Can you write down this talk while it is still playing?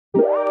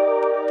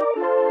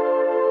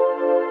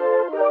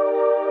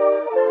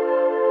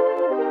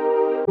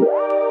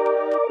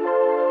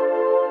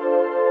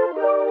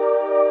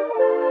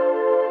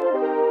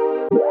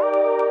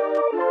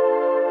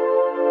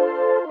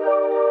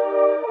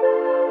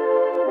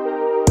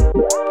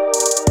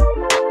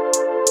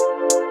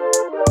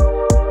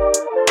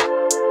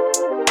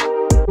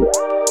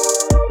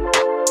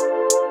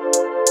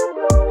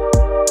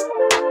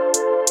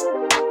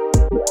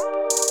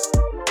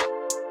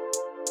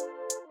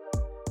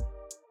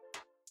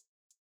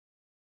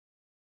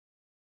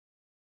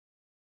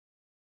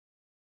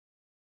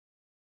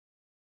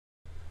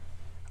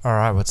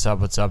Alright, what's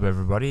up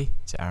everybody?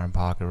 It's Aaron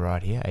Parker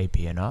right here,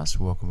 APNS.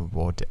 Welcome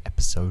aboard to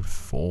episode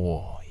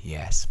 4.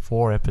 Yes,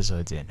 4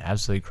 episodes in.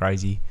 Absolutely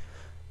crazy.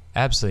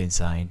 Absolutely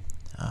insane.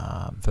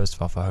 First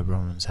of all, I hope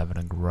everyone's having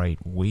a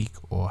great week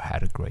or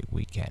had a great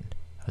weekend.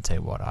 I'll tell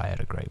you what, I had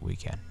a great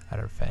weekend. I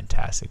had a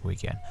fantastic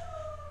weekend.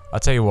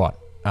 I'll tell you what,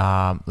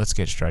 let's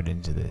get straight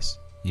into this.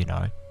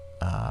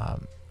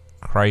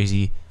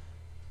 Crazy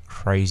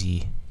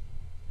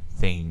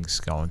things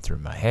going through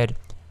my head.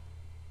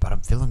 But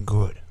I'm feeling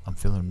good. I'm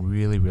feeling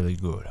really, really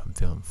good. I'm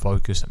feeling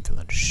focused. I'm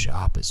feeling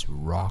sharp as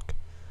rock.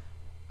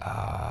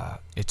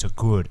 It's a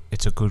good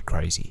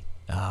crazy.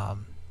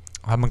 I'm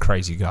a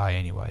crazy guy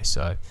anyway,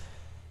 so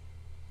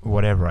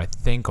whatever I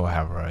think or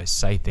however I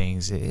say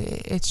things,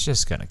 it's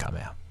just going to come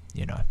out,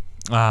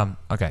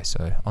 Okay,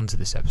 so on to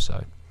this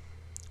episode.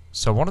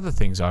 So one of the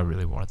things I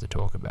really wanted to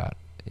talk about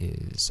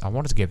is I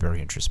wanted to get very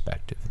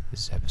introspective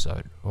this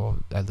episode, or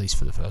at least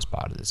for the first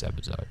part of this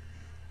episode.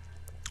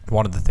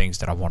 One of the things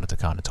that I wanted to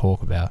kind of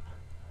talk about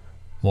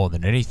more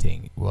than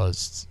anything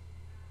was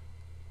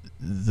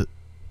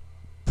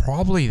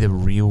probably the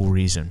real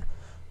reason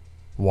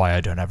why I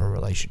don't have a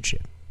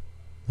relationship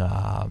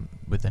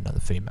with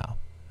another female.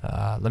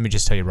 Let me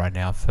just tell you right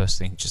now, first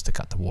thing, just to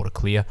cut the water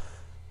clear,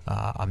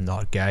 I'm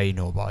not gay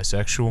nor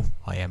bisexual.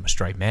 I am a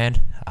straight man.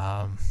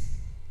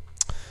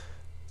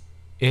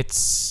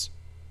 It's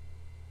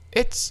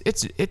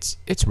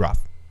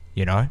rough,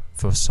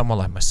 for someone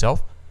like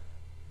myself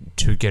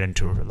to get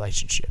into a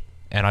relationship.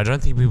 And I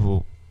don't think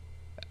people...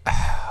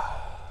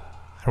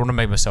 I don't want to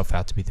make myself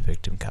out to be the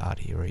victim card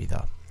here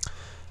either.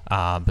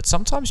 But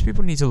sometimes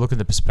people need to look at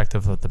the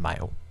perspective of the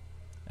male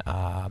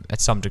at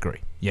some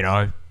degree,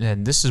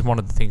 And this is one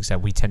of the things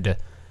that we tend to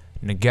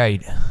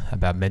negate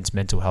about men's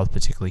mental health,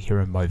 particularly here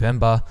in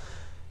Movember.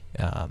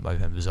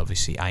 Movember is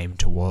obviously aimed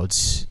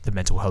towards the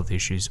mental health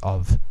issues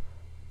of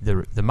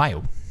the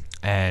male.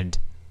 And,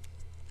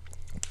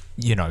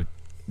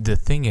 the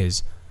thing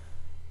is,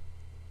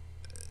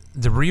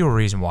 the real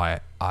reason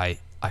why I've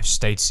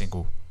stayed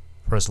single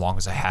for as long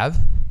as I have,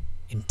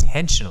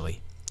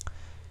 intentionally,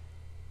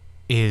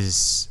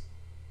 is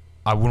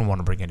I wouldn't want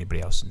to bring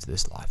anybody else into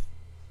this life.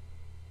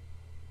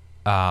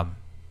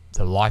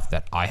 The life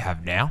that I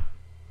have now,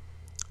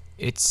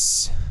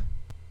 it's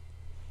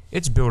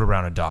built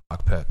around a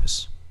dark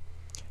purpose.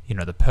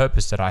 The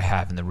purpose that I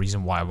have and the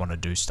reason why I want to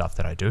do stuff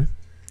that I do,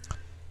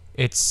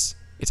 it's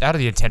out of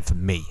the intent for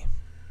me.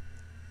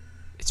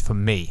 It's for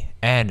me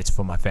and it's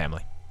for my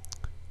family.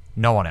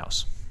 No one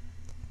else.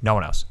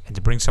 And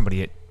to bring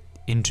somebody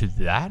into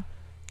that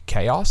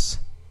chaos,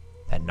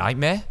 that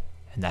nightmare,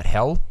 and that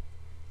hell,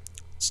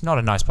 it's not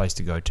a nice place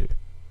to go to.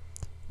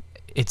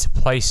 It's a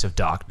place of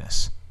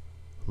darkness.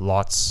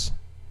 Lots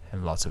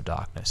and lots of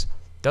darkness.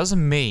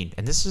 Doesn't mean,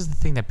 and this is the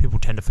thing that people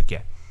tend to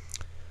forget,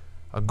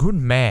 a good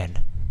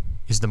man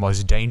is the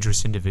most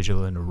dangerous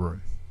individual in a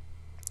room.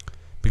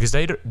 Because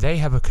they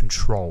have a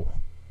control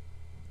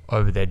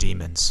over their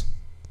demons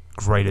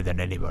greater than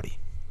anybody.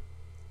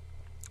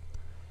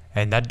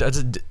 And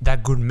that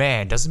good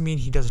man doesn't mean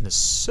he doesn't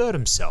assert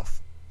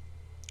himself.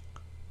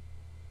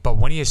 But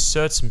when he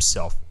asserts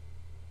himself,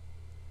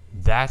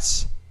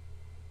 that's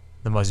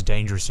the most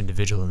dangerous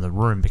individual in the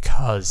room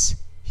because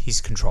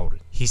he's controlled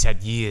it. He's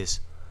had years.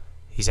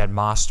 He's had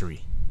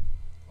mastery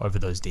over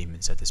those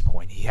demons at this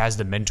point. He has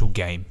the mental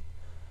game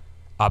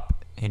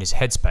up in his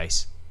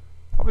headspace,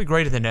 probably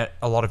greater than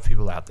a lot of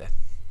people out there.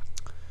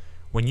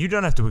 When you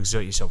don't have to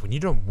exert yourself, when you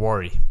don't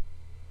worry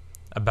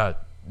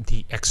about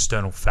the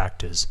external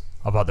factors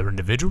of other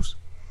individuals,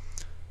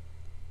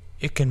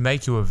 it can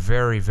make you a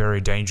very, very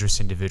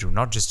dangerous individual,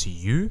 not just to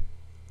you,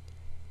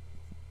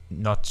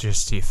 not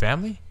just to your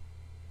family,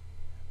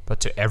 but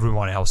to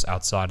everyone else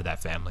outside of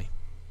that family.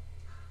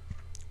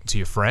 To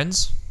your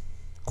friends,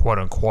 quote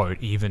unquote,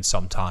 even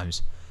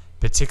sometimes,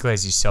 particularly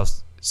as you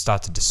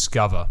start to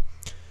discover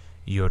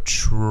you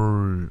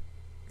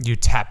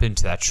tap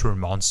into that true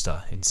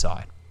monster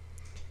inside.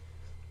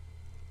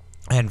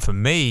 And for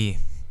me,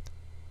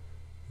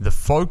 the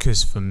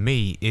focus for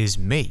me is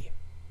me.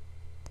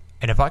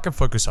 And if I can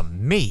focus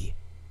on me,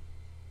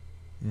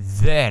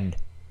 then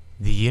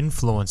the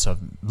influence of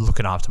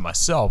looking after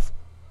myself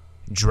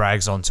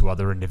drags onto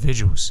other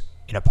individuals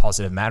in a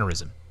positive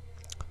mannerism.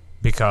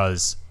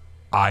 Because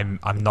I'm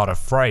not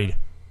afraid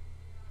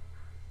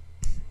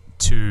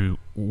to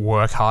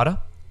work harder.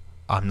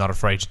 I'm not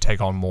afraid to take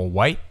on more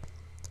weight.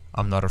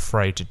 I'm not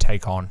afraid to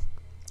take on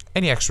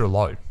any extra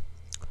load.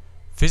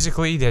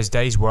 Physically, there's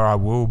days where I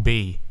will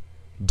be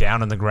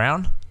down on the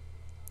ground,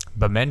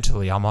 but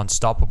mentally I'm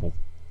unstoppable.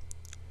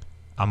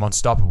 And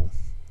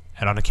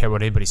I don't care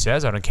what anybody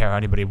says. I don't care how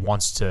anybody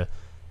wants to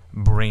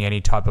bring any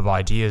type of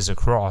ideas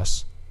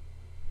across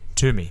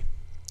to me.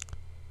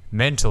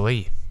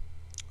 Mentally,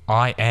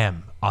 I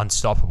am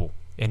unstoppable.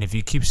 And if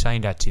you keep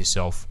saying that to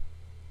yourself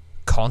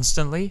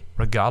constantly,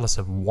 regardless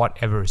of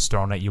whatever is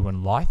thrown at you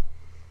in life,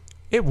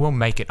 it will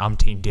make an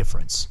umpteen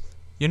difference.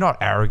 You're not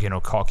arrogant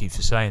or cocky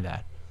for saying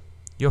that.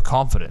 You're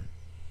confident.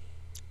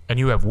 And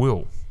you have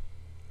will.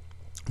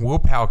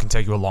 Willpower can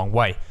take you a long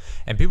way.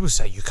 And people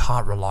say you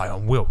can't rely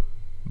on will.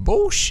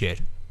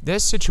 Bullshit.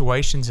 There's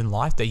situations in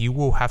life that you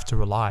will have to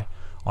rely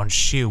on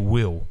sheer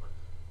will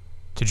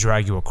to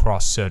drag you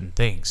across certain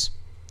things.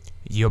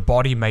 Your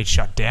body may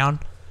shut down,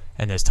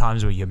 and there's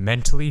times where you're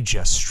mentally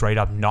just straight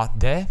up not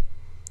there,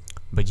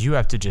 but you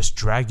have to just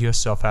drag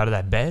yourself out of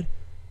that bed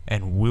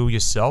and will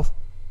yourself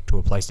to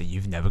a place that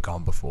you've never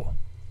gone before.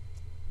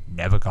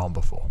 Never gone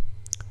before.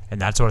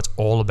 And that's what it's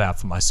all about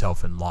for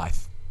myself in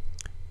life.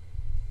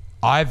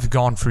 I've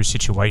gone through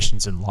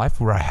situations in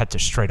life where I had to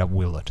straight up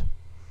will it.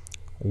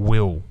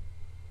 Will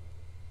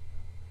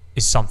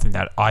is something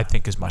that I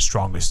think is my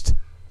strongest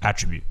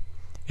attribute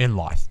in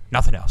life.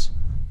 Nothing else.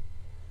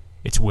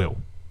 It's will.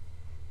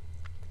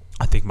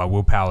 I think my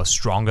willpower is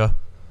stronger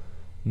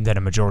than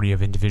a majority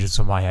of individuals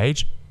of my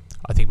age.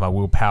 I think my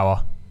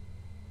willpower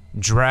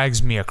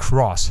drags me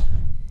across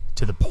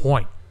to the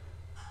point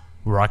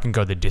where I can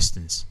go the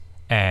distance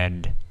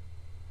and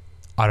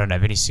I don't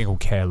have any single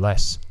care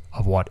less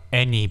of what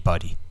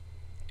anybody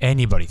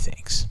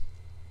thinks.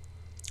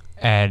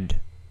 And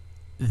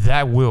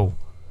that will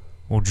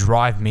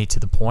drive me to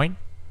the point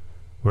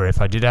where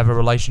if I did have a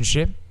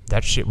relationship,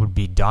 that shit would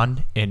be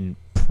done in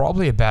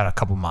probably about a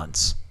couple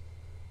months.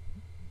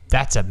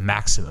 That's a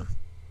maximum.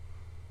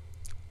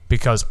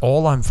 Because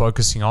all I'm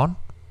focusing on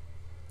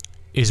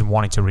is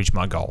wanting to reach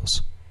my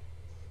goals.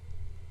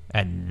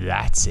 And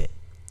that's it.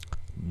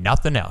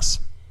 Nothing else.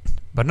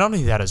 But not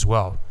only that as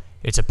well,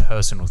 it's a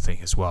personal thing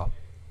as well.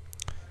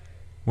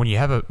 When you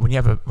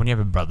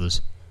have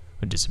brothers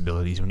with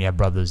disabilities, when you have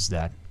brothers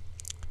that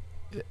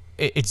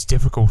it's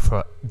difficult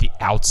for the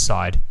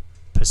outside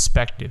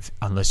perspective,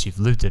 unless you've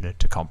lived in it,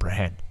 to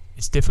comprehend.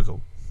 It's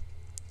difficult.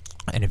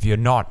 And if you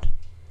don't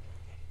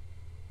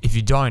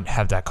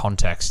have that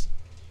context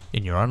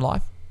in your own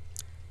life,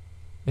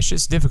 it's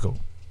just difficult.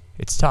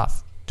 It's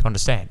tough to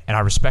understand. And I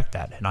respect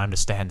that and I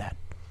understand that.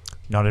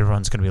 Not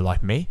everyone's going to be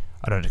like me.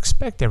 I don't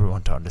expect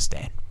everyone to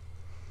understand.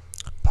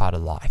 Part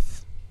of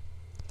life.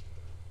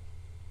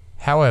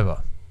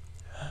 However,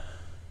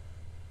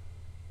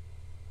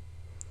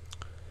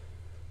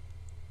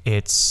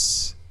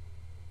 it's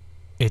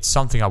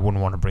something I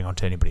wouldn't want to bring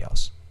onto anybody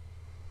else.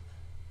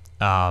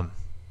 And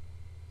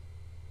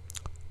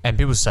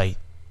people say,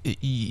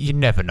 you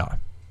never know.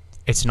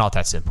 It's not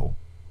that simple.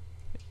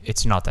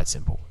 It's not that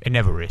simple. It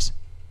never is.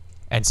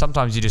 And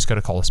sometimes you just got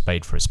to call a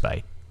spade for a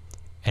spade.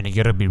 And you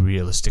got to be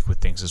realistic with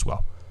things as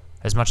well.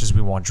 As much as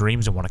we want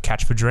dreams and want to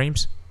catch for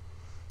dreams,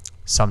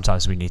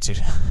 sometimes we need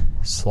to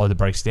slow the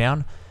brakes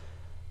down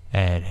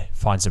and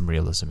find some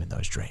realism in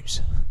those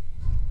dreams.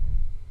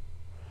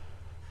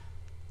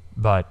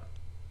 But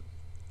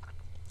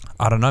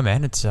I don't know,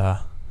 man. It's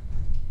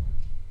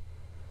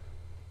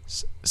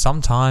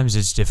sometimes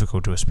it's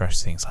difficult to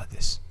express things like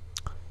this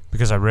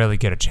because I rarely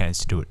get a chance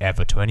to do it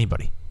ever to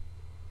anybody.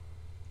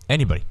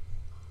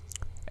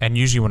 And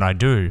usually when I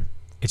do,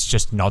 it's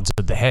just nods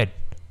of the head.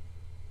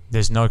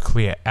 There's no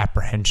clear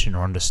apprehension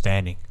or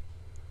understanding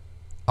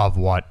of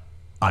what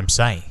I'm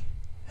saying.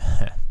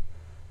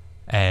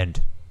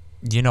 And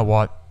you know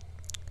what?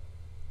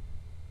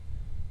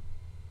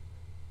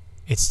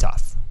 It's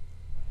tough.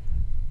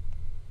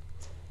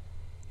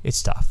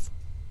 It's tough.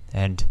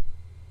 And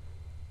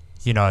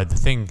you know, the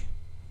thing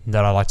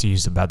that I like to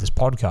use about this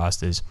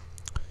podcast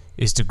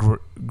is to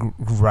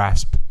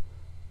grasp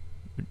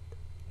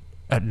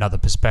another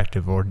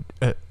perspective, or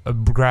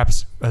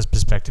grasp a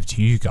perspective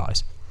to you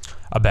guys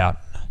about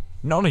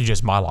not only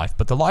just my life,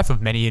 but the life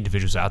of many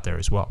individuals out there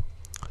as well.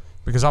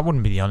 Because I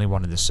wouldn't be the only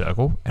one in this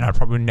circle, and I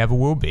probably never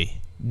will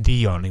be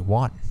the only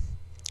one.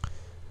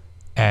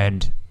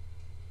 And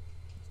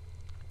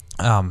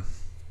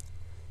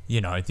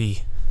you know,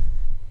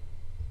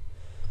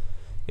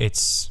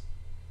 it's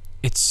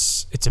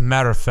a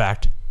matter of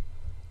fact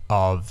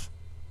of,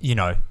 you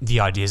know, the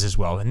ideas as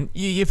well. And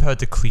you've heard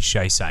the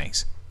cliche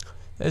sayings.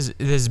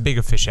 There's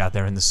bigger fish out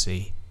there in the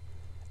sea.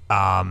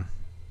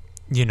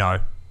 You know,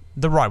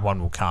 the right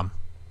one will come.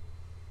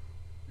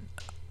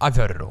 I've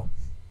heard it all.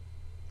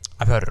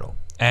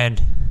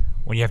 And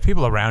when you have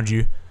people around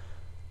you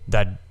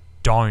that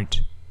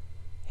don't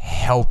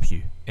help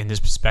you in this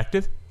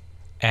perspective,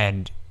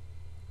 and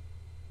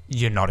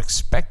you're not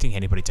expecting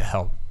anybody to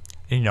help,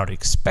 and you're not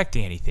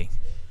expecting anything,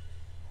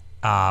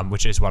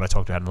 which is what I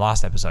talked about in the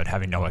last episode,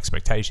 having no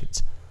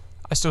expectations.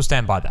 I still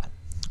stand by that.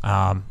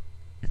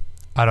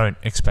 I don't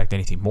expect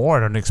anything more.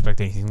 I don't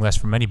expect anything less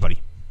from anybody.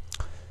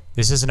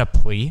 This isn't a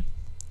plea.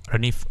 I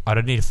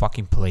don't need a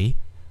fucking plea.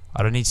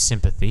 I don't need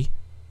sympathy.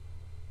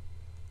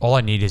 All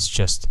I need is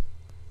just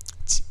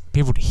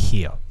people to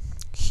hear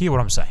what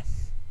I'm saying.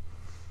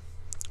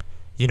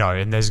 You know,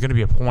 and there's going to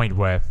be a point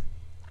where,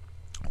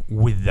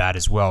 with that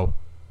as well,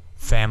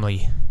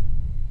 family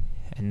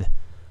and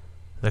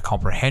the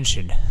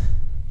comprehension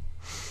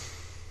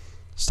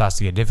starts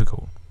to get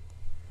difficult.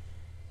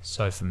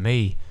 So for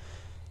me,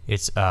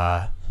 it's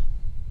all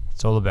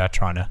about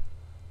trying to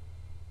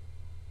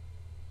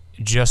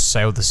just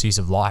sail the seas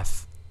of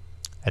life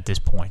at this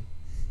point.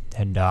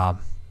 And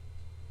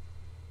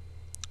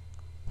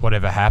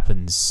whatever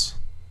happens.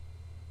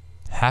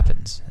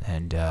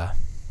 And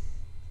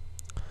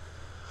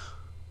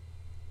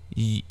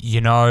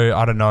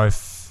I don't know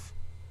if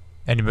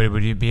anybody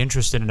would be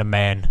interested in a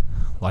man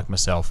like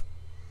myself.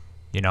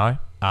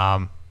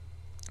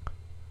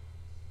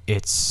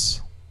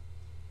 It's,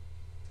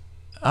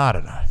 I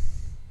don't know.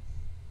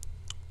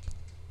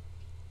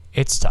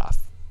 It's tough.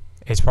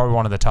 It's probably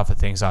one of the tougher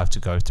things I have to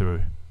go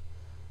through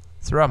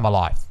throughout my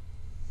life.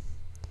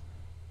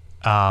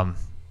 And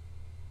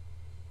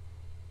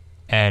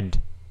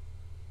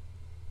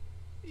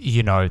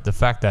the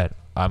fact that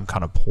I'm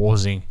kind of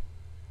pausing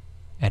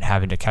and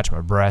having to catch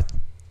my breath,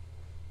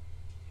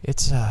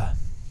 it's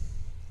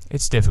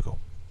difficult.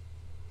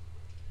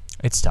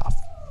 It's tough.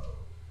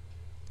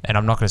 And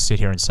I'm not going to sit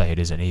here and say it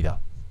isn't either.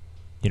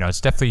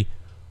 It's definitely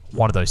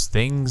one of those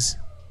things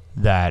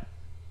that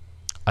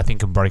I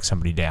think can break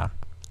somebody down,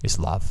 is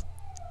love.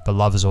 But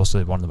love is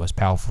also one of the most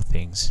powerful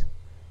things,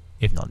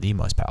 if not the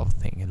most powerful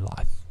thing in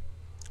life.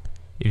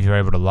 If you're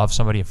able to love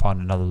somebody and find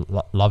another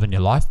love in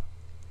your life,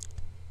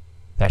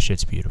 that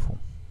shit's beautiful.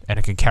 And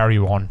it can carry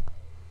you on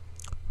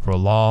for a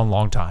long,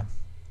 long time.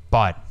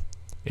 But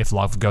if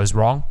love goes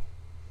wrong,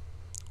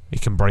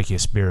 it can break your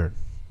spirit.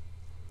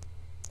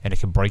 And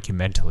it can break you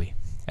mentally.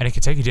 And it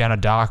can take you down a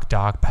dark,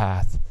 dark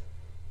path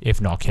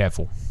if not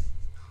careful.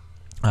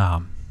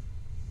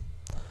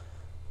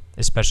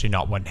 Especially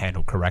not when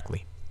handled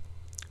correctly.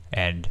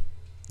 And,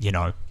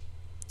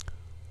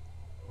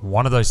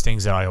 one of those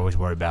things that I always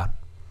worry about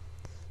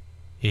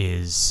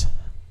is,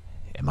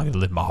 am I going to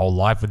live my whole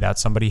life without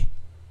somebody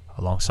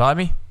alongside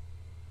me?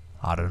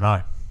 I don't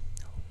know.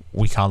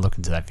 We can't look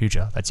into that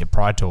future. That's your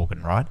pride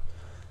talking, right?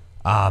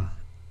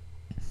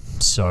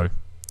 So,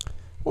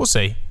 we'll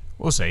see.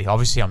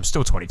 Obviously, I'm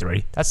still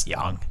 23. That's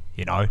young,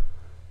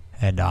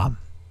 And,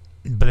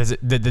 but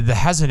there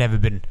hasn't ever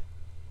been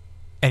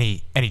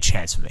any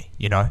chance for me,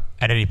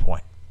 at any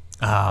point.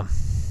 And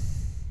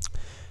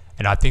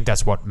I think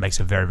that's what makes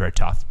it very, very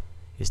tough,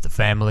 is the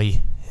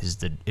family, is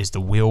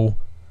the will,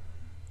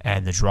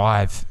 and the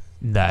drive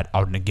that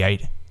I would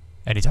negate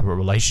any type of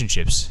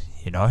relationships,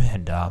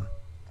 and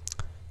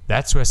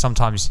that's where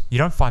sometimes you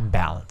don't find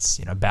balance.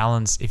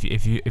 Balance,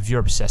 if you're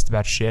obsessed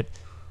about shit,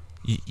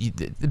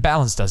 the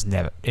balance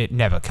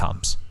never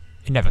comes.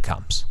 It never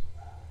comes.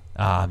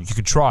 You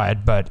could try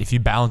it, but if you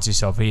balance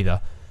yourself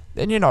either,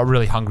 then you're not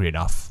really hungry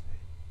enough.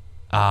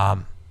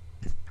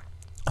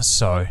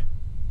 So,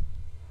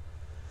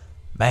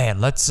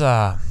 man, let's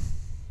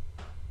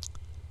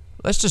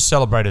just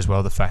celebrate as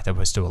well the fact that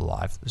we're still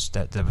alive,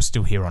 that we're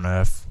still here on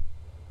Earth,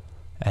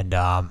 and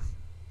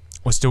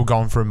we're still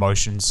going through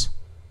emotions.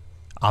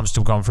 I'm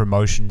still going through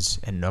emotions,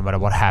 and no matter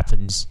what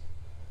happens,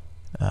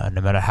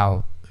 no matter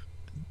how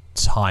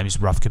times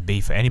rough could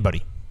be for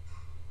anybody,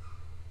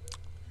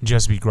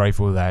 just be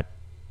grateful that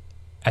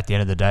at the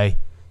end of the day,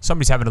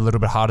 somebody's having a little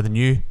bit harder than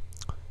you.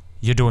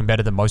 You're doing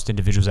better than most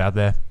individuals out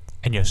there,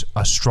 and you're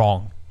a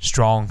strong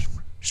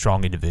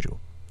individual.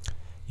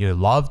 You're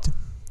loved,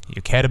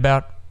 you're cared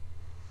about,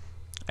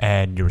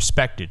 and you're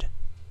respected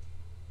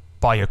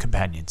by your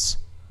companions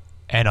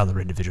and other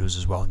individuals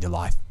as well in your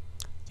life.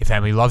 Your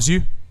family loves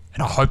you,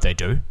 and I hope they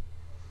do.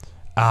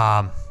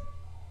 And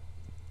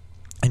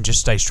just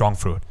stay strong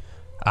through it.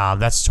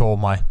 That's to all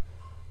my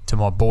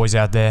boys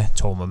out there,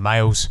 to all my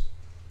males.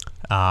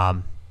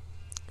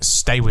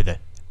 Stay with it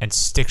and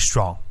stick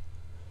strong.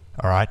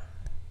 All right.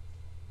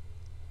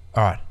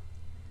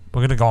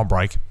 We're gonna go on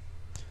break,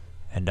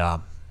 and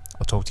I'll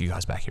talk to you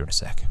guys back here in a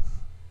sec.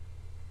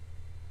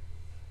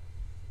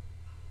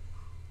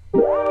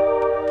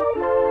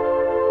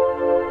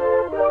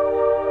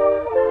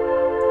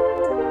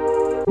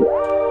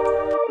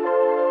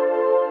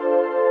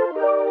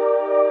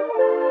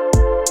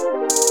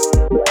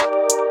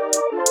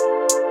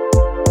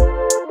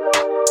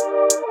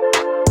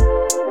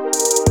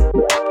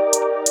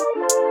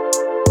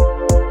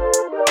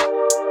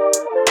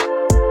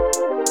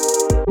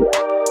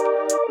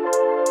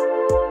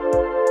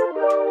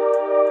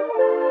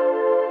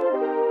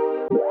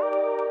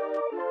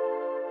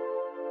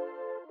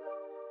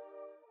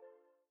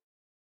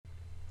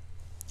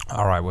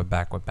 Alright, we're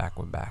back.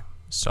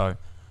 So,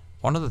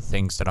 one of the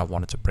things that I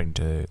wanted to bring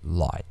to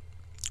light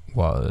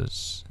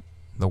was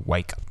the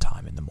wake-up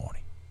time in the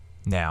morning.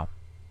 Now,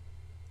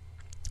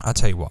 I'll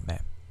tell you what,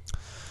 man.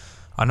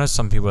 I know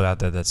some people out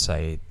there that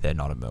say they're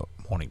not a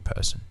morning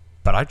person,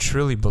 but I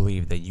truly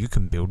believe that you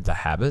can build the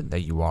habit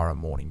that you are a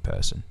morning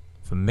person.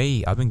 For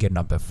me, I've been getting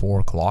up at 4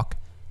 o'clock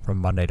from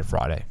Monday to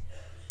Friday.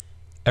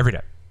 Every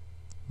day.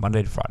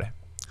 Monday to Friday.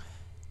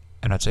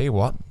 And I'll tell you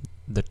what,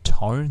 the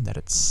tone that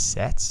it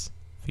sets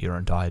for your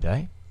entire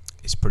day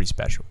is pretty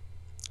special.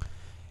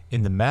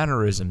 In the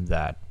mannerism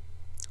that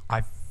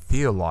I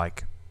feel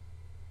like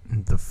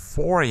the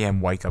 4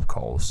 a.m. wake-up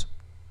calls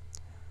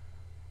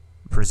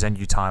present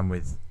you time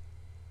with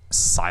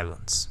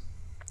silence.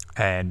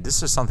 And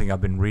this is something I've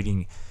been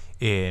reading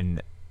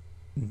in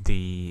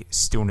The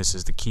Stillness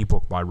is the Key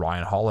book by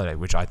Ryan Holiday,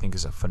 which I think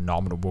is a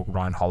phenomenal book.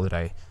 Ryan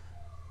Holiday,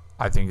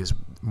 I think, is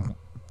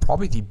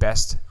probably the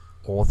best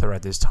author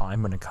at this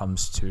time when it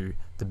comes to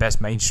the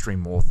best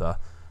mainstream author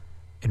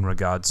in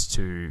regards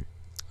to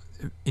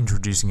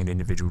introducing an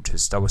individual to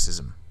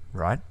Stoicism,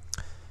 right?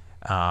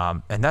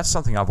 And that's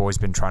something I've always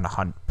been trying to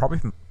hunt,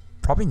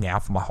 probably now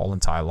for my whole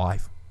entire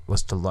life,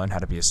 was to learn how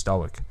to be a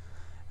stoic.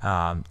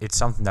 It's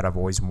something that I've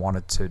always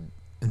wanted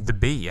to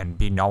be and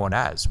be known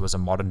as, was a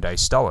modern day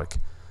stoic.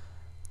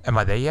 Am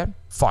I there yet?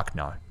 Fuck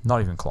no, not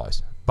even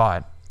close.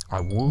 But I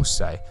will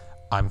say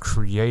I'm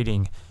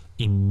creating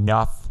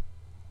enough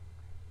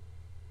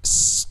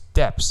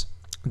steps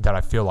that I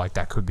feel like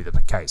that could be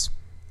the case.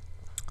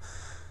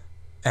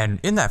 And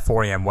in that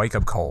 4 a.m.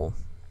 wake-up call,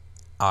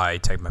 I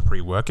take my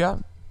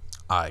pre-workout,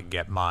 I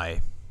get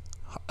my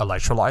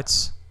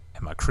electrolytes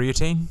and my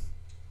creatine,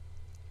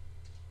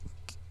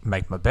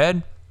 make my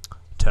bed,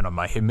 turn on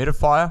my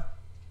humidifier.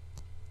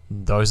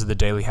 Those are the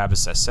daily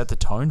habits that set the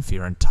tone for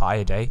your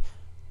entire day.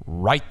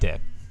 Right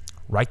there.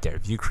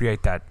 If you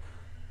create that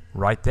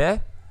right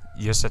there,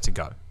 you're set to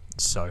go.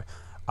 So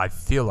I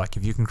feel like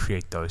if you can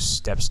create those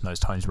steps and those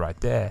tones right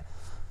there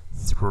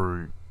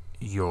through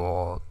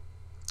your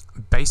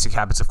basic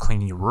habits of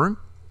cleaning your room,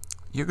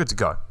 you're good to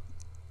go.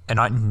 And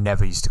I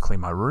never used to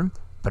clean my room,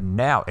 but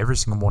now every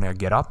single morning I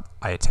get up,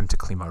 I attempt to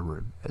clean my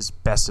room as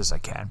best as I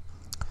can.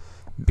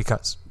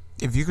 Because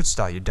if you could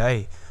start your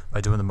day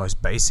by doing the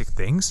most basic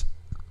things,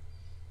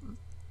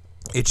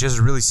 it just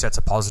really sets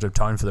a positive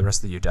tone for the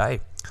rest of your day.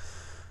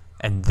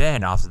 And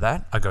then after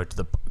that, I go to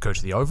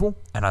the oval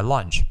and I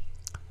lunge.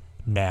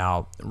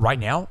 Now, right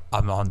now,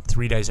 I'm on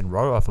 3 days in a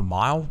row of a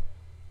mile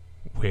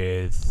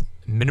with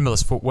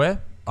minimalist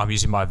footwear. I'm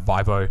using my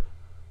Vivo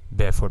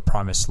Barefoot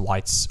Primus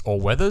Lights All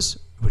Weathers,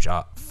 which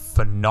are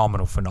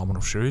phenomenal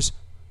shoes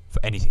for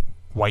anything.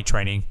 Weight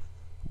training,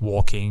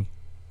 walking,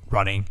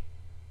 running,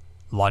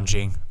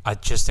 lunging. I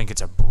just think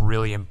it's a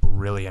brilliant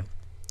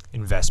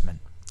investment.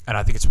 And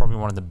I think it's probably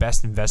one of the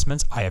best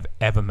investments I have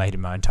ever made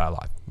in my entire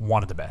life.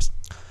 One of the best.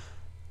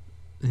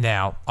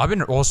 Now, I've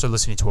been also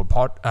listening to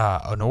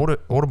an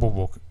Audible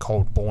book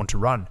called Born to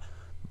Run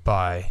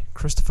by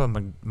Christopher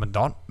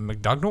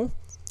McDougall.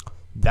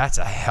 That's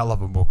a hell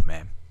of a book,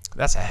 man.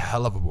 That's a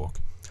hell of a book.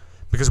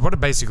 Because what it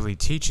basically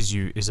teaches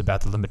you is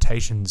about the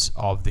limitations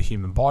of the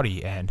human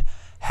body and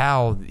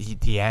how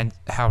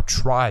how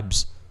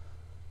tribes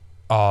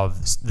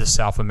of the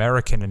South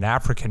American and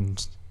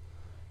Africans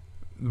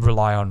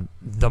rely on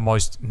the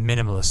most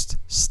minimalist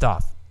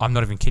stuff. I'm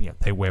not even kidding you.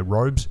 They wear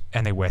robes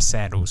and they wear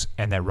sandals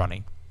and they're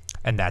running.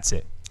 And that's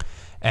it.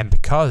 And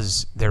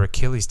because their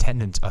Achilles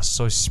tendons are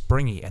so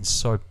springy and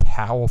so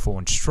powerful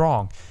and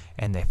strong,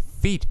 and their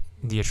feet,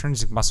 the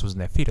intrinsic muscles in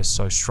their feet are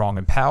so strong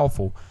and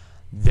powerful,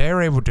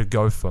 they're able to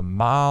go for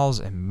miles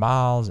and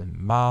miles and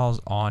miles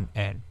on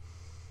end.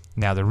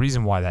 Now, the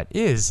reason why that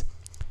is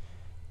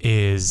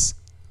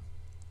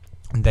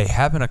they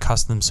haven't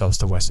accustomed themselves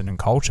to Western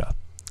culture.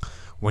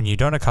 When you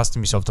don't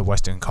accustom yourself to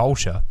Western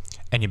culture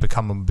and you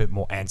become a bit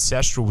more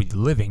ancestral with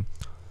your living,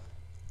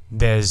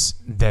 there's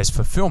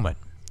fulfillment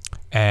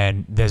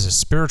and there's a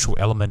spiritual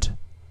element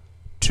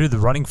to the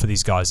running for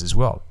these guys as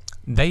well.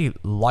 They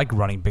like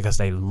running because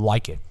they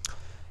like it.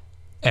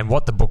 And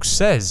what the book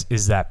says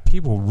is that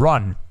people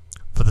run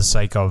for the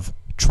sake of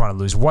trying to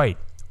lose weight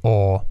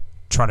or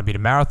trying to beat a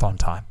marathon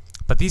time.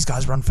 But these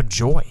guys run for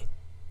joy.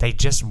 They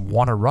just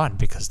want to run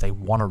because they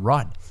want to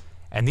run.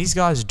 And these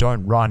guys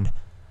don't run,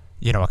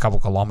 a couple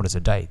kilometers a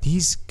day.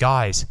 These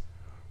guys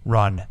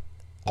run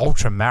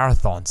ultra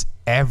marathons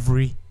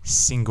every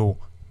single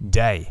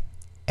day.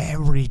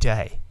 Every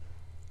day.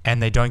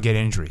 And they don't get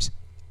injuries.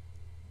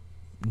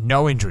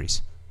 No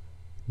injuries.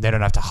 They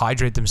don't have to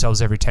hydrate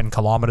themselves every 10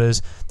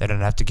 kilometers. They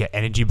don't have to get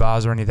energy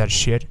bars or any of that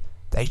shit.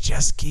 They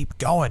just keep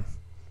going.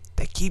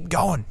 They keep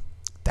going.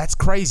 That's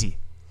crazy.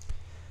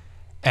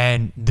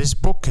 And this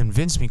book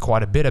convinced me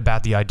quite a bit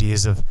about the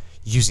ideas of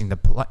using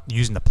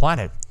the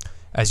planet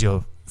as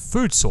your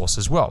food source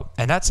as well.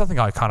 And that's something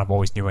I kind of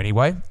always knew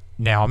anyway.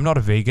 Now, I'm not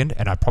a vegan,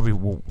 and I probably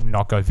will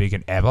not go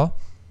vegan ever.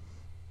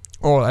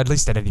 Or at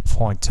least at any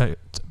point,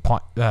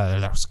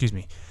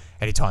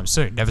 anytime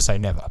soon. Never say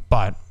never.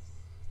 But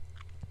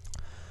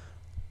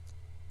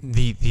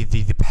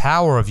the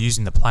power of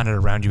using the planet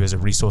around you as a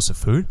resource of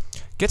food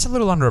gets a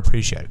little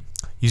underappreciated.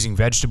 Using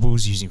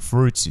vegetables, using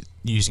fruits,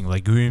 using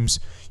legumes,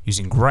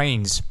 using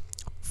grains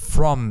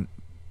from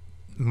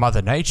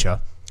Mother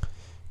Nature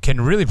can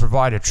really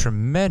provide a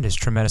tremendous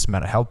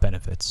amount of health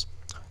benefits.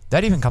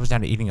 That even comes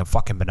down to eating a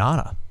fucking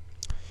banana.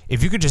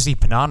 If you could just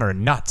eat banana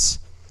and nuts,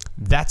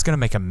 that's going to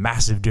make a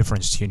massive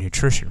difference to your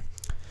nutrition.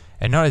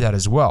 And know that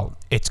as well,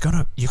 you're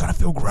going to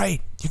feel great.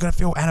 You're going to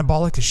feel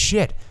anabolic as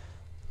shit.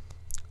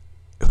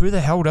 Who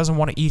the hell doesn't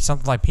want to eat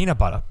something like peanut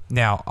butter?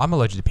 Now, I'm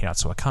allergic to peanuts,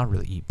 so I can't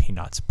really eat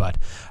peanuts, but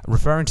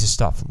referring to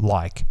stuff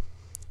like,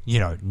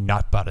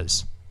 nut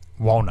butters,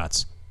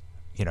 walnuts,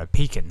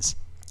 pecans,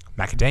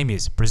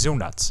 macadamias, Brazil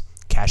nuts,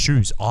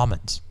 cashews,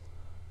 almonds,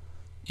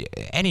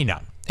 any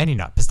nut,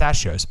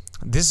 pistachios.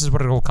 This is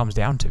what it all comes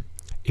down to.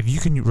 If you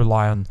can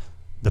rely on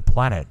the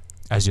planet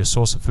as your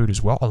source of food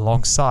as well,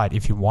 alongside,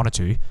 if you wanted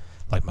to,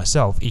 like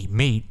myself, eat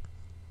meat,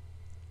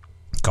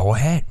 go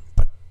ahead.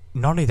 But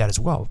not only that as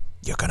well,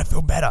 you're going to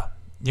feel better.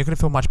 You're going to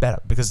feel much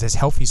better because there's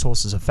healthy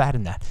sources of fat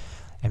in that.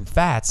 And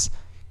fats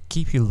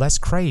keep you less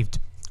craved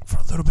for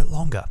a little bit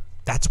longer.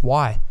 That's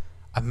why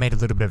I've made a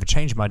little bit of a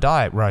change in my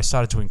diet where I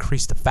started to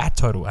increase the fat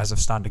total as I've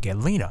started to get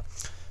leaner,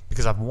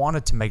 because I've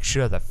wanted to make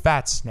sure that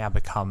fats now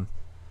become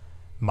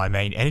my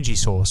main energy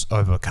source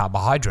over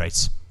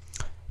carbohydrates.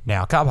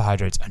 Now,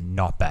 carbohydrates are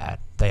not bad.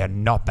 They are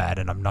not bad,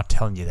 and I'm not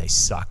telling you they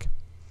suck.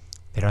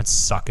 They don't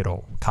suck at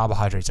all.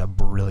 Carbohydrates are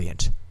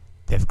brilliant.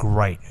 They're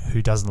great.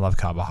 Who doesn't love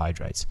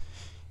carbohydrates?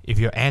 If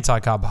you're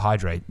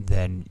anti-carbohydrate,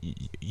 then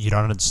you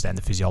don't understand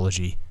the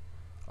physiology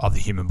of the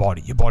human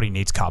body. Your body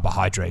needs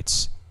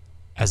carbohydrates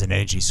as an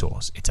energy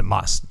source. It's a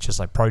must, just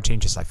like protein,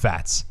 just like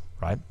fats,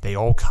 right? They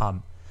all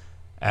come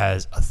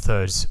as a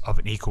third of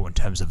an equal in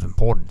terms of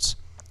importance.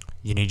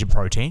 You need your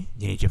protein,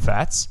 you need your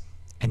fats,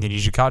 and you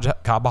need your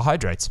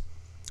carbohydrates.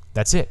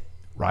 That's it,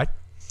 right?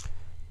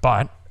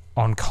 But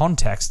on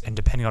context, and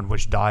depending on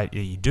which diet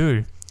you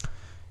do,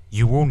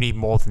 you will need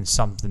more than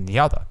some than the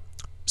other.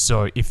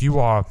 So if you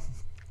are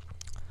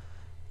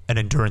an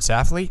endurance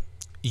athlete,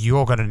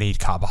 you're going to need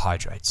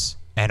carbohydrates,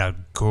 and a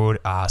good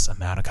ass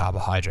amount of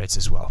carbohydrates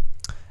as well.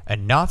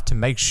 Enough to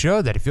make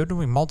sure that if you're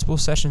doing multiple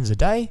sessions a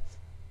day,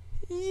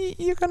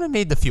 you're going to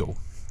need the fuel.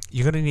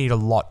 You're going to need a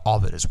lot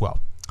of it as well.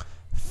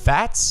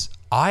 Fats,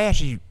 I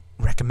actually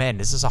recommend,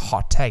 this is a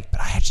hot take,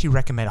 but I actually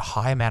recommend a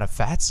high amount of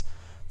fats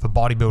for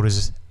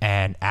bodybuilders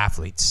and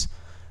athletes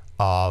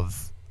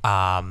of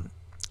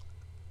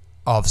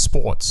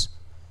sports.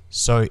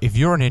 So if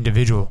you're an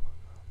individual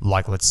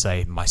like, let's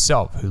say,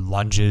 myself, who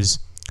lunges,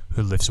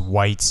 who lifts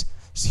weights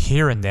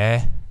here and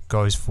there,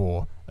 goes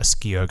for a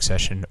ski erg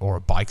session or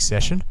a bike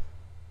session,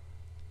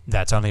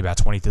 that's only about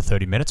 20 to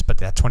 30 minutes, but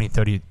that 20,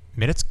 30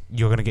 minutes,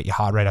 you're going to get your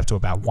heart rate up to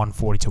about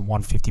 140 to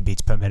 150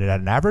 beats per minute at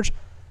an average.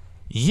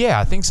 Yeah,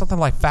 I think something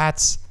like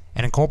fats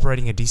and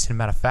incorporating a decent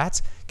amount of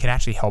fats can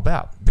actually help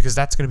out, because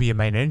that's going to be your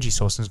main energy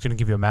source, and it's going to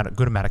give you a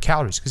good amount of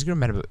calories, because you're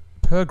going to remember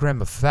per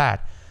gram of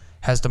fat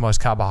has the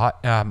most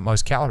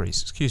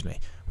calories,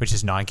 which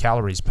is 9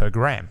 calories per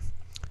gram.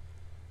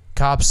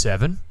 Carbs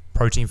 7,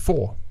 protein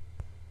 4.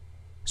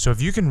 So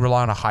if you can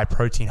rely on a high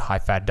protein, high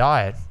fat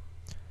diet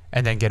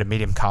and then get a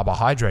medium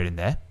carbohydrate in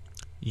there,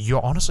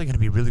 you're honestly going to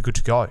be really good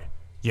to go.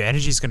 Your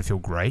energy is going to feel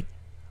great.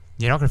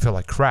 You're not going to feel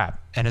like crap.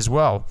 And as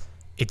well,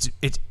 it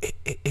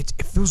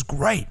feels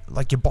great.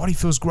 Like your body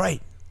feels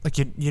great. Like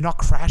you're not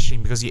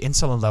crashing because your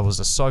insulin levels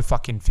are so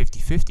fucking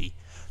 50-50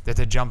 that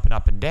they're jumping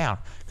up and down.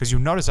 Because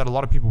you'll notice that a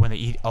lot of people, when they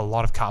eat a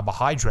lot of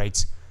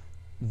carbohydrates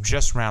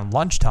just around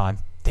lunchtime,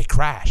 they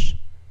crash.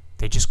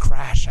 They just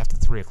crash after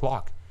 3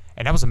 o'clock.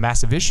 And that was a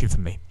massive issue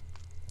for me.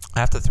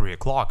 After 3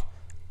 o'clock,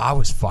 I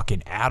was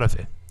fucking out of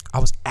it. I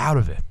was out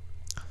of it.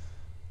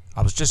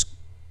 I was just,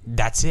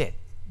 that's it.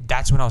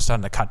 That's when I was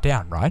starting to cut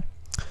down, right?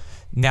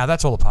 Now,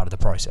 that's all a part of the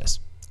process.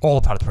 All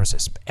a part of the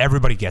process.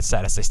 Everybody gets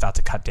that as they start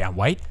to cut down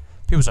weight.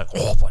 People's like,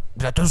 oh, but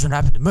that doesn't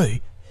happen to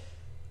me.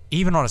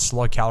 Even on a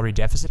slow calorie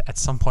deficit, at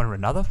some point or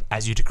another,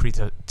 as you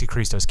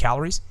decrease those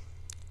calories,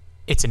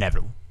 it's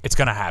inevitable. It's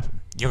going to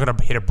happen. You're going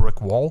to hit a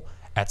brick wall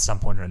at some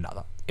point or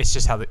another. It's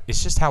just how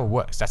it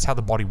works. That's how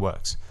the body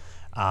works.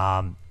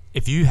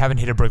 If you haven't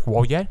hit a brick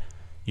wall yet,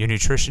 your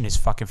nutrition is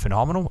fucking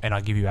phenomenal, and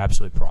I give you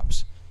absolute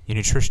props. Your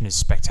nutrition is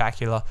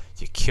spectacular.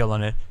 You're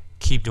killing it.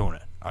 Keep doing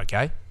it,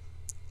 okay?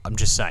 I'm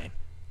just saying.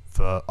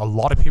 For a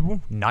lot of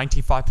people,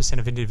 95%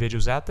 of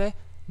individuals out there,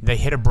 they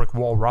hit a brick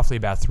wall roughly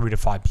about 3 to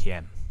 5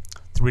 p.m.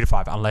 3 to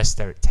 5, unless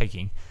they're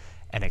taking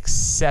an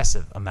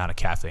excessive amount of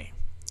caffeine,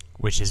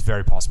 which is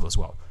very possible as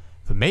well.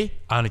 For me,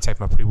 I only take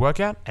my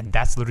pre-workout, and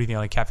that's literally the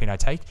only caffeine I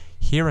take.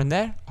 Here and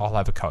there, I'll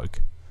have a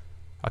Coke.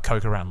 A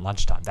Coke around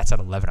lunchtime. That's at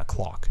 11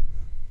 o'clock.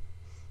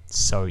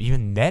 So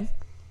even then,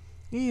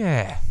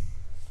 yeah.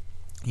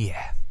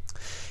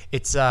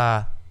 It's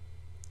I'm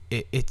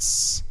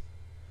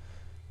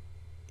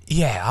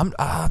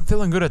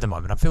feeling good at the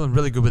moment. I'm feeling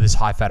really good with this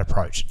high fat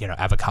approach. You know,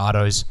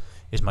 avocados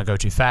is my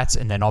go-to fats,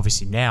 and then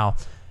obviously now,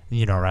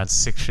 you know, around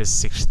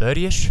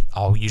 6:30ish,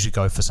 I'll usually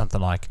go for something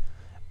like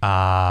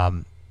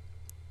what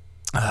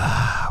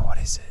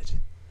is it?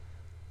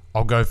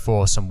 I'll go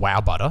for some wow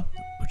butter,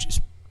 which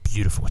is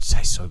beautiful. It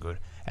tastes so good,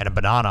 and a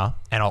banana,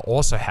 and I'll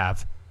also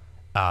have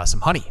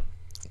some honey.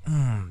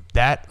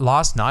 That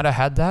last night I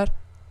had that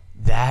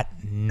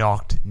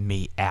knocked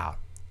me out.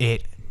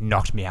 It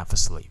knocked me out for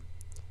sleep.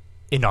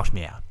 It knocked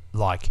me out.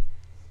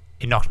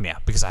 It knocked me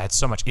out because I had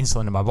so much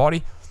insulin in my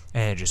body,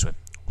 and it just went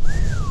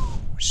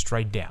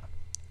straight down.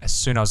 As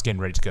soon as I was getting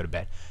ready to go to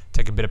bed,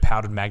 take a bit of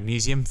powdered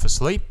magnesium for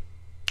sleep.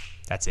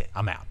 That's it.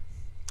 I'm out.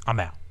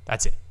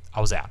 That's it. I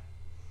was out.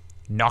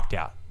 Knocked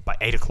out by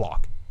 8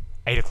 o'clock.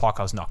 8 o'clock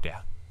I was knocked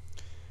out,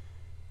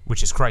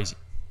 which is crazy.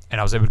 And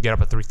I was able to get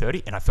up at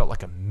 3:30, and I felt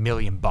like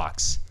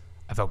 $1,000,000.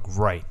 I felt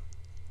great,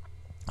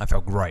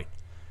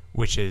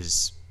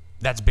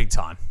 that's big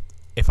time.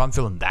 If I'm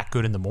feeling that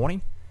good in the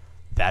morning,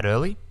 that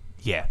early,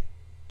 yeah,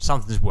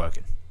 something's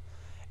working.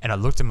 And I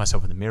looked at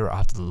myself in the mirror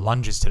after the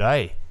lunges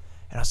today,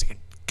 and I was thinking,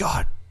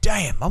 God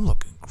damn, I'm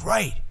looking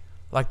great.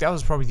 Like, that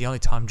was probably the only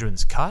time during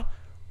this cut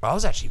where I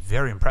was actually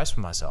very impressed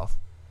with myself.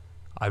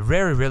 I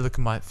very rarely look at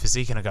my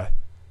physique and I go,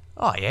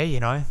 oh yeah, you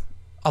know,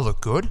 I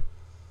look good.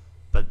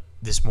 But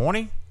this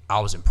morning,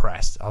 I was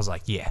impressed. I was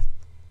like, yeah,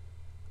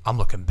 I'm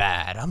looking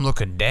bad. I'm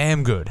looking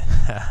damn good.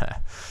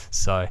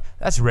 So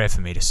that's rare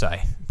for me to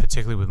say,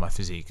 particularly with my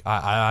physique.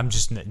 I'm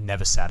just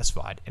never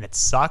satisfied, and it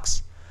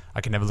sucks. I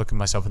can never look at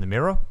myself in the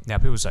mirror. Now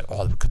people say,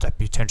 "Oh, could that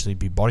potentially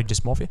be body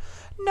dysmorphia?"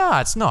 No,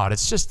 it's not.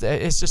 It's just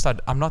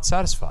I'm not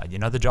satisfied.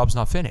 The job's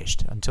not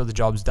finished until the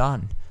job's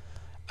done.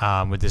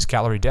 With this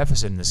calorie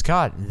deficit and this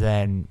cut,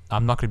 then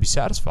I'm not going to be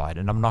satisfied,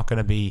 and I'm not going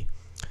to be,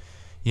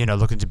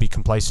 looking to be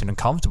complacent and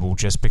comfortable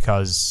just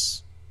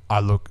because I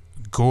look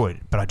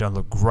good, but I don't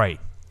look great.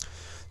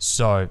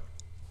 So,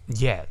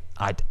 yeah,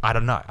 I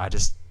don't know. I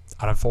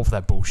don't fall for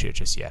that bullshit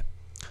just yet.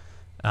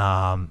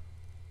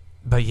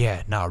 But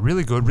yeah, no,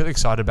 really good. Really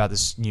excited about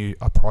this new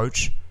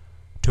approach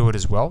to it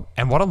as well.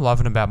 And what I'm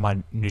loving about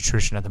my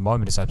nutrition at the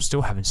moment is I'm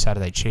still having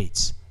Saturday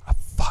cheats. I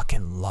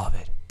fucking love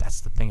it.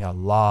 That's the thing I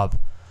love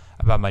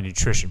about my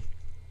nutrition.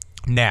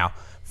 Now,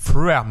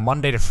 throughout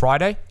Monday to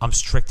Friday, I'm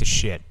strict as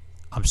shit.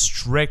 I'm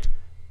strict,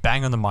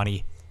 bang on the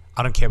money.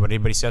 I don't care what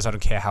anybody says. I don't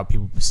care how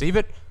people perceive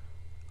it.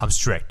 I'm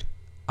strict.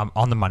 I'm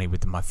on the money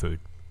with my food.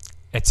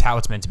 It's how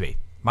it's meant to be.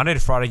 Monday to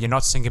Friday, you're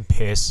not sinking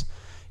piss.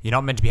 You're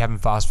not meant to be having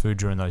fast food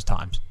during those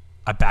times.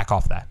 I back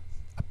off that.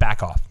 I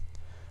back off.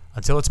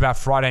 Until it's about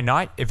Friday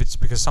night, if it's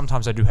because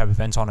sometimes I do have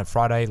events on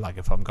Friday, like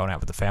if I'm going out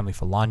with the family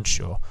for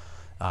lunch or,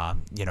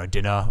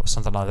 dinner or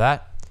something like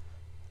that,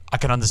 I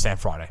can understand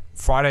Friday.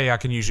 Friday, I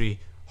can usually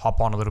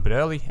hop on a little bit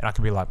early and I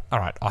can be like, all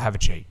right, I'll have a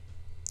cheat.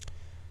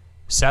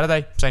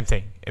 Saturday, same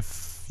thing.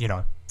 If,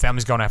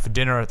 family's going out for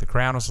dinner at the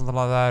Crown or something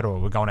like that, or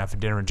we're going out for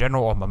dinner in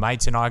general, or my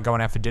mates and I are going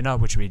out for dinner,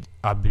 which we've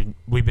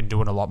been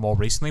doing a lot more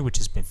recently, which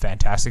has been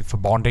fantastic for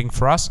bonding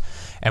for us.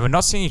 And we're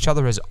not seeing each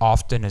other as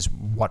often as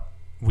what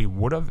we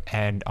would have,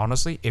 and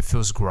honestly, it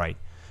feels great.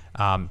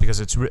 Because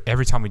it's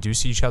every time we do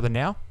see each other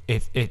now,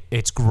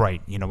 it's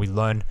great. We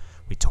learn,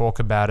 we talk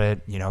about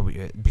it,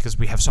 because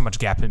we have so much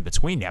gap in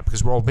between now,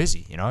 because we're all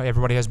busy.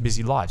 Everybody has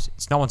busy lives.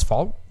 It's no one's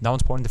fault. No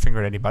one's pointing the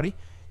finger at anybody.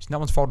 It's no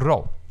one's fault at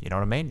all. You know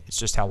what I mean? It's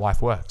just how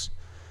life works.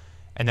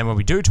 And then when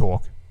we do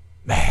talk,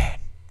 man,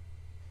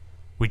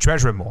 we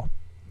treasure it more.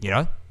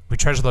 We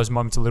treasure those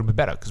moments a little bit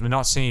better because we're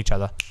not seeing each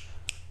other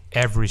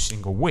every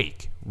single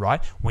week,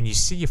 right? When you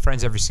see your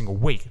friends every single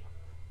week,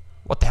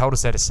 what the hell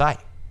does that to say?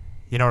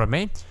 You know what I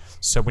mean?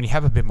 So when you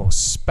have a bit more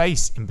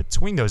space in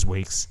between those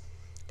weeks,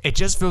 it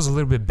just feels a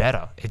little bit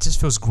better. It just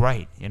feels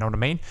great. You know what I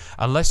mean?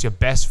 Unless you're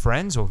best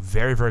friends or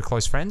very, very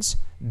close friends,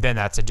 then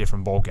that's a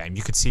different ball game.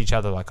 You could see each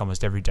other like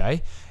almost every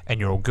day and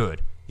you're all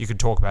good. You could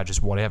talk about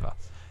just whatever.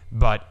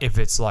 But if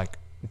it's like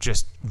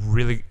just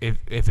really, if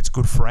it's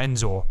good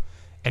friends or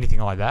anything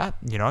like that,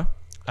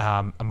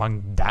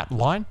 among that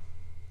line,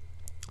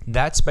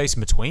 that space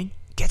in between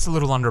gets a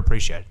little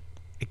underappreciated.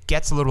 It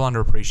gets a little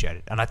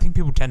underappreciated. And I think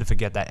people tend to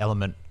forget that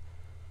element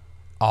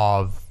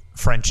of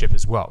friendship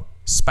as well.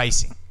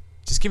 Spacing.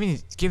 Just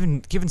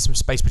giving some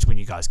space between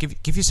you guys.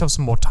 Give yourself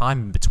some more time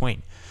in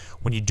between.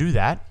 When you do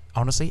that,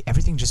 honestly,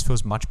 everything just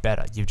feels much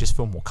better. You just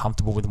feel more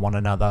comfortable with one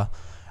another.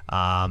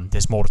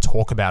 There's more to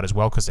talk about as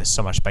well because there's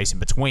so much space in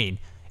between.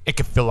 It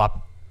can fill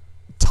up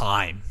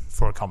time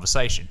for a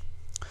conversation.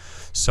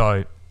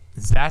 So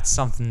that's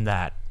something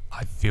that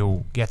I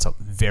feel gets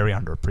very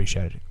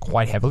underappreciated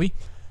quite heavily.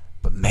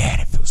 But man,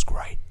 it feels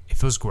great. It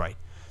feels great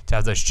to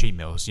have those cheat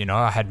meals.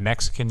 I had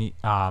Mexican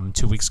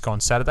 2 weeks ago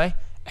on Saturday,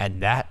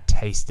 and that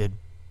tasted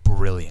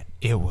brilliant.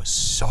 It was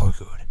so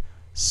good.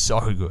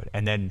 So good.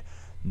 And then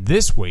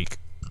this week,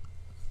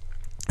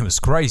 it was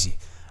crazy.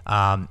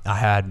 I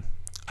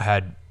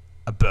had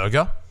a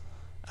burger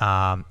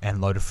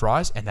and loaded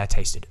fries, and that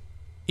tasted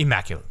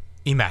immaculate.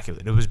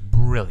 It was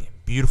brilliant.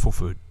 Beautiful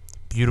food.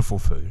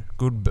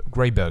 Good,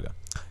 great burger.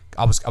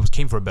 I was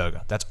keen for a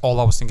burger. That's all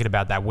I was thinking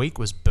about that week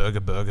was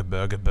burger.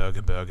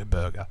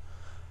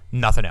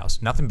 Nothing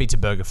else. Nothing beats a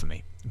burger for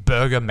me.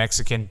 Burger,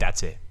 Mexican,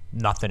 that's it.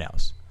 Nothing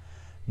else.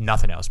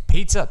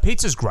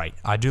 Pizza's great.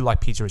 I do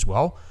like pizza as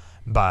well,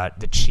 but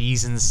the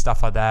cheese and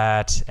stuff like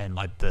that, and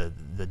like the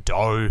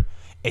dough,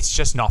 it's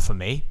just not for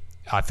me.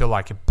 I feel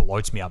like it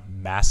bloats me up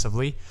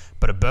massively.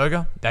 But a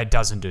burger, that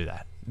doesn't do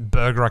that.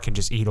 Burger, I can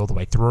just eat all the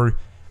way through,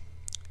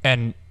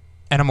 and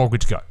I'm all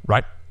good to go,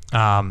 right?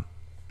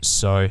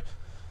 So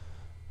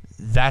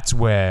that's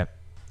where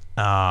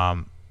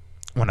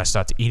when I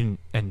start to eat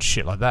and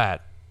shit like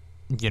that,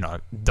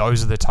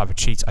 those are the type of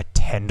cheats I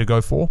tend to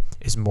go for.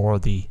 Is more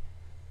of the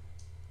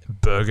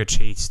burger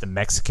cheats, the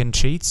Mexican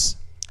cheats,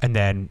 and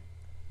then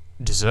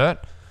dessert.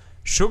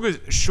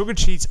 Sugar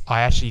cheats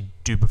I actually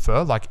do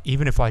prefer. Like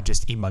even if I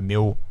just eat my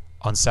meal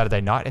on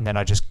Saturday night and then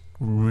I just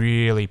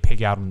really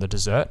pig out on the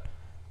dessert,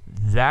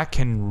 that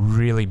can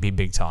really be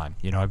big time,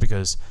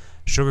 because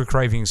sugar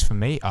cravings for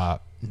me are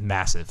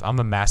massive. I'm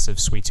a massive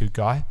sweet tooth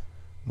guy,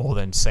 more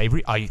than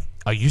savory. I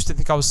used to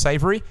think I was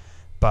savory,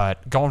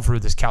 but going through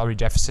this calorie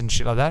deficit and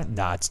shit like that,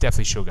 nah, it's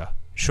definitely sugar.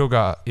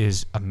 Sugar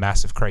is a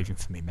massive craving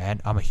for me, man.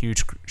 I'm a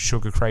huge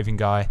sugar craving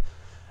guy.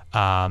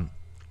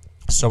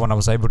 So when I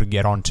was able to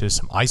get onto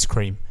some ice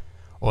cream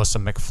or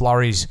some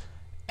McFlurries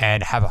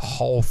and have a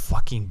whole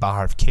fucking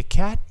bar of Kit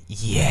Kat,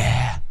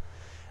 yeah,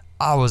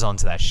 I was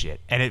onto that shit.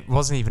 And it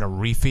wasn't even a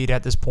refeed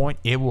at this point.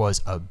 It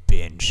was a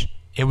binge.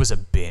 it was a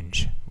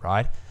binge,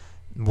 right?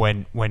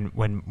 When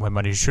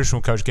my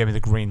nutritional coach gave me the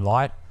green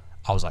light,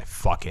 I was like,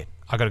 fuck it,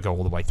 I gotta go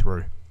all the way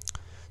through.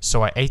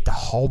 So I ate the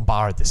whole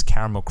bar of this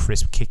caramel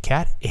crisp Kit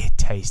Kat. It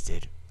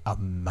tasted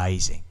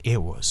amazing.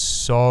 It was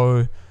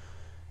so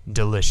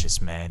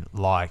delicious, man.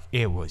 Like,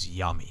 it was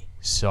yummy.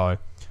 So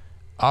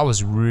I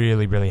was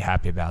really, really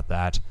happy about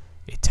that.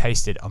 It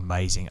tasted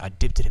amazing. I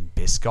dipped it in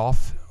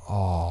Biscoff.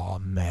 Oh,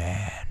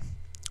 man.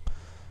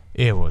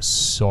 It was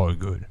so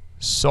good.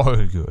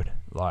 So good.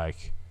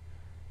 Like,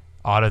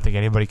 I don't think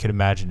anybody could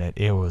imagine it.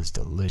 It was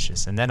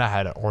delicious. And then I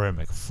had an Oreo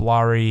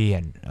McFlurry,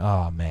 and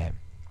oh, man.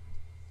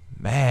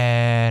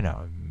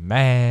 Oh,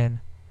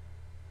 man.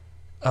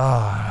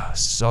 Oh,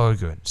 so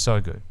good. So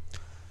good.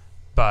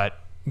 But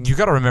you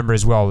got to remember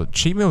as well,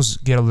 cheat meals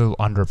get a little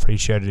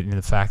underappreciated in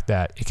the fact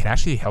that it can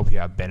actually help you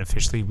out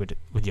beneficially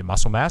with your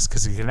muscle mass,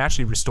 because it can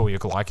actually restore your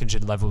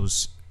glycogen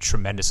levels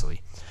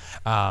tremendously.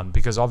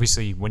 Because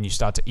obviously when you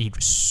start to eat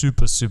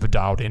super, super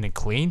dialed in and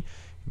clean,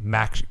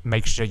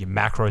 make sure your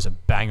macros are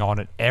bang on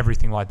and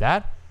everything like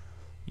that,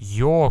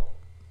 your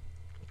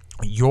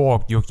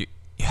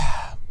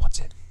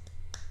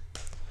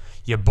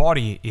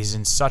body is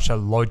in such a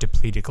low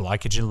depleted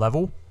glycogen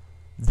level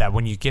that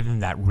when you give them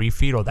that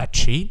refeed or that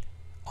cheat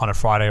on a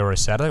Friday or a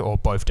Saturday or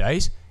both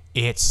days,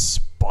 it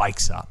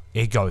spikes up.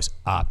 It goes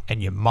up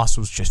and your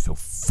muscles just feel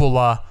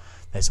fuller.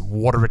 There's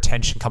water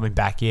retention coming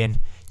back in.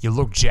 You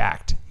look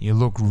jacked. You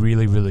look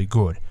really, really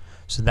good.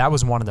 So that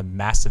was one of the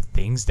massive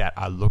things that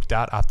I looked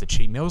at after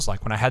cheat meals.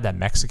 Like when I had that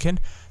Mexican,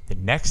 the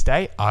next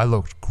day I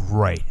looked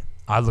great.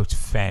 I looked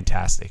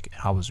fantastic.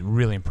 And I was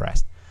really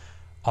impressed.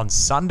 On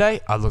Sunday,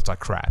 I looked like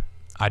crap.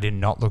 I did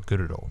not look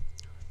good at all.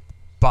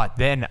 But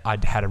then I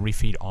had a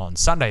refeed on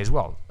Sunday as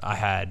well. I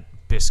had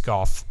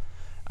Biscoff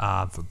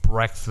for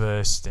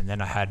breakfast, and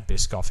then I had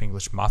Biscoff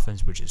English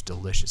muffins, which is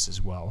delicious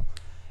as well.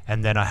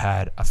 And then I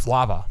had a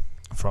flava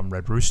from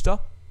Red Rooster.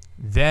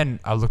 Then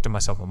I looked at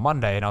myself on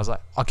Monday, and I was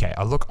like, okay,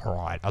 I look all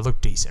right. I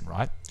look decent,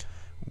 right?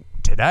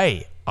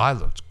 Today, I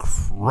looked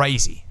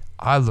crazy.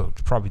 I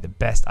looked probably the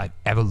best I've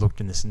ever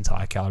looked in this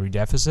entire calorie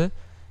deficit.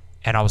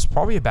 And I was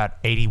probably about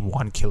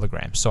 81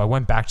 kilograms. So I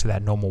went back to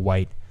that normal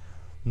weight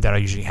that I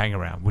usually hang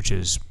around, which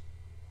is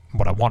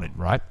what I wanted,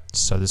 right?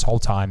 So this whole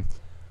time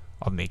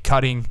of me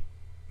cutting,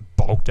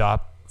 bulked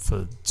up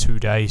for 2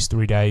 days,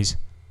 3 days,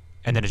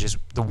 and then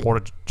the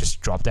water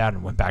just dropped out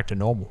and went back to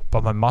normal.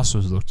 But my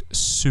muscles looked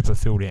super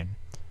filled in,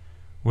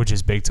 which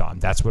is big time.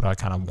 That's what I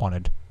kind of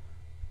wanted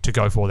to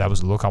go for. That was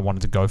the look I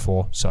wanted to go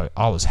for. So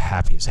I was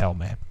happy as hell,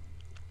 man.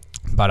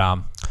 But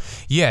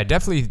yeah,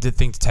 definitely the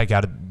thing to take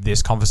out of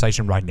this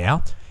conversation right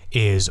now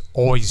is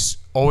always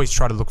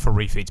try to look for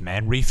refeeds,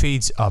 man.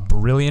 Refeeds are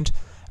brilliant,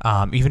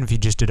 even if you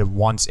just did it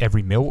once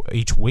every meal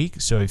each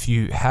week. So if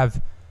you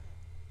have,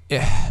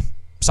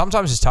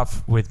 sometimes it's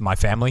tough with my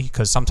family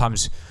because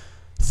sometimes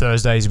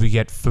Thursdays we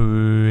get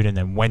food, and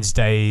then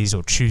Wednesdays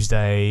or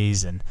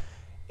Tuesdays, and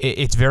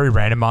it's very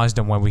randomized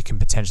on when we can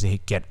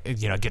potentially get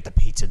the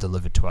pizza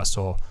delivered to us,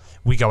 or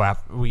we go out,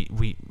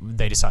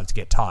 they decide to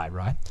get Thai,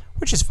 right?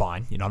 Which is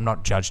fine. I'm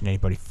not judging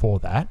anybody for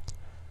that.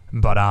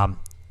 But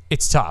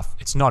it's tough.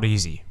 It's not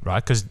easy,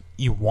 right? Because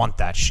you want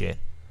that shit.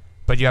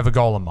 But you have a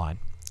goal in mind.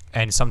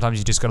 And sometimes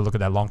you just got to look at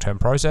that long-term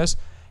process.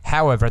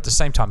 However, at the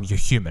same time, you're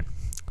human.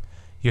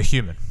 You're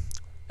human.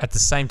 At the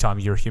same time,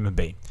 you're a human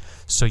being.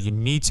 So you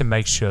need to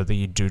make sure that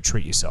you do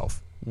treat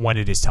yourself when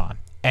it is time.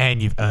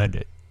 And you've earned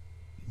it.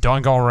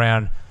 Don't go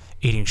around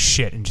eating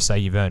shit and just say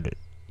you've earned it.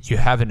 You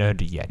haven't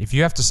earned it yet. If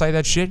you have to say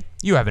that shit,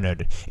 you haven't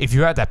earned it. If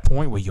you're at that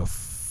point where you're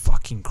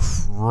fucking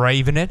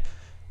craving it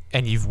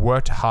and you've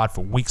worked hard for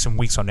weeks and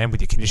weeks on end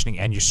with your conditioning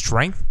and your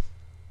strength,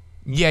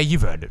 yeah,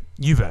 you've earned it.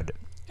 You've earned it.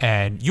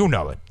 And you'll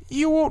know it.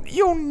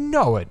 You'll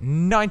know it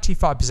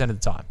 95% of the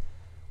time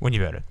when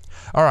you've earned it.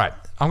 All right,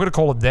 I'm going to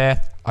call it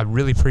there. I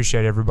really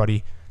appreciate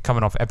everybody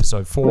coming off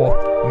episode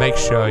 4. Make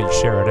sure you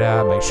share it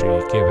out. Make sure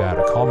you give out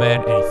a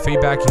comment. Any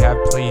feedback you have,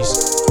 please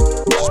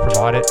just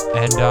provide it.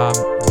 And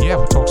yeah,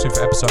 we'll talk soon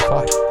for episode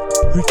 5.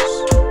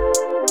 Peace.